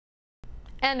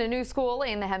And a new school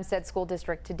in the Hempstead School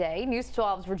District today. News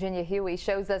 12's Virginia Huey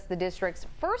shows us the district's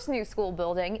first new school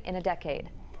building in a decade.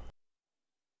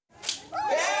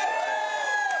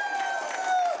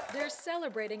 They're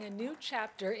celebrating a new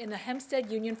chapter in the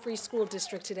Hempstead Union Free School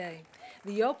District today.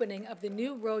 The opening of the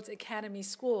new Rhodes Academy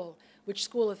school, which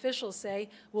school officials say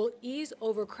will ease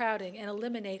overcrowding and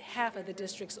eliminate half of the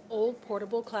district's old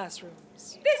portable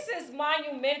classrooms. This is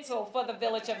monumental for the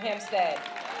village of Hempstead.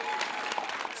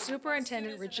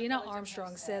 Superintendent Regina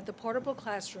Armstrong said the portable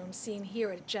classroom seen here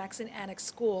at Jackson Annex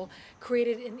School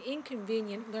created an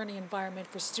inconvenient learning environment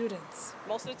for students.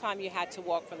 Most of the time you had to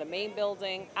walk from the main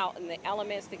building out in the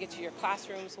elements to get to your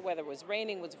classrooms, whether it was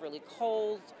raining, was really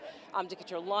cold, to get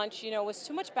your lunch. You know, it was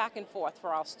too much back and forth for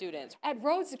our students. At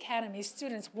Rhodes Academy,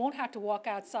 students won't have to walk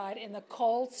outside in the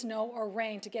cold, snow, or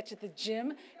rain to get to the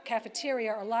gym,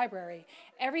 cafeteria, or library.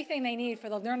 Everything they need for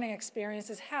the learning experience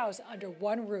is housed under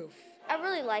one roof. I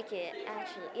really like it,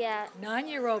 actually, yeah.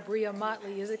 9-year-old Bria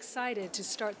Motley is excited to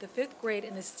start the 5th grade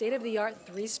in the state-of-the-art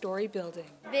 3-story building.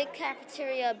 Big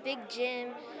cafeteria, big gym,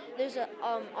 there's an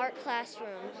art classroom.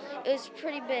 It was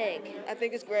pretty big. I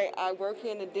think it's great. I work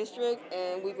here in the district,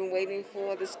 and we've been waiting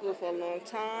for the school for a long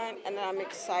time, and I'm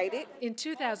excited. In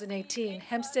 2018,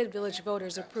 Hempstead Village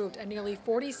voters approved a nearly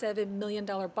 $47 million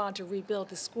bond to rebuild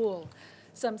the school.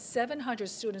 Some 700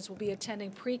 students will be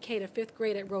attending pre-K to 5th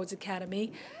grade at Rhodes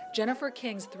Academy. Jennifer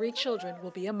King's 3 children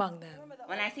will be among them.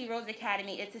 When I see Rhodes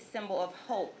Academy, it's a symbol of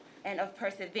hope and of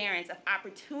perseverance, of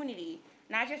opportunity,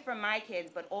 not just for my kids,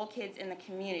 but all kids in the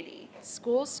community.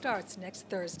 School starts next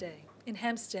Thursday. In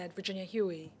Hempstead, Virginia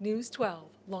Huey, News 12,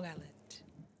 Long Island.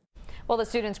 Well, the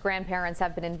students' grandparents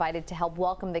have been invited to help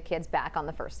welcome the kids back on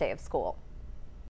the first day of school.